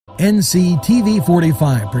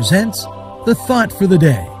NCTV45 presents The Thought for the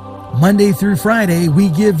Day. Monday through Friday, we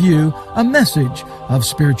give you a message of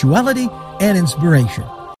spirituality and inspiration.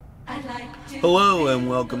 Hello and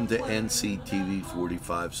welcome to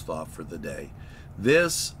NCTV45's Thought for the Day.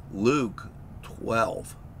 This, Luke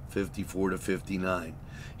 12:54-59.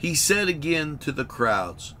 He said again to the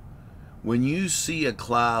crowds, "When you see a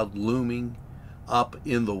cloud looming up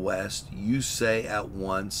in the west, you say at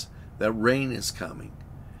once that rain is coming.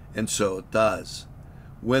 And so it does.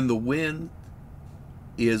 When the wind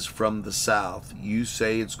is from the south, you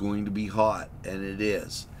say it's going to be hot, and it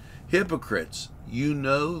is. Hypocrites, you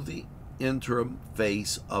know the interim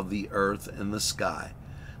face of the earth and the sky.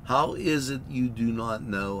 How is it you do not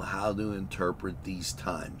know how to interpret these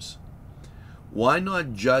times? Why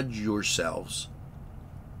not judge yourselves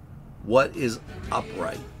what is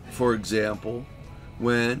upright? For example,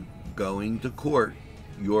 when going to court,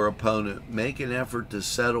 your opponent, make an effort to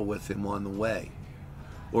settle with him on the way,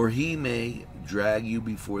 or he may drag you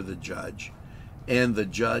before the judge, and the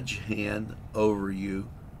judge hand over you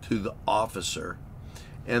to the officer,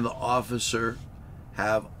 and the officer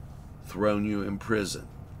have thrown you in prison.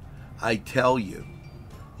 I tell you,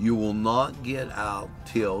 you will not get out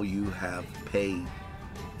till you have paid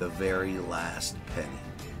the very last penny."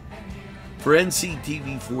 For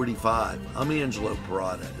NCTV45, I'm Angelo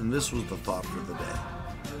Parada, and this was the Thought for the Day.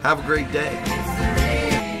 Have a great day.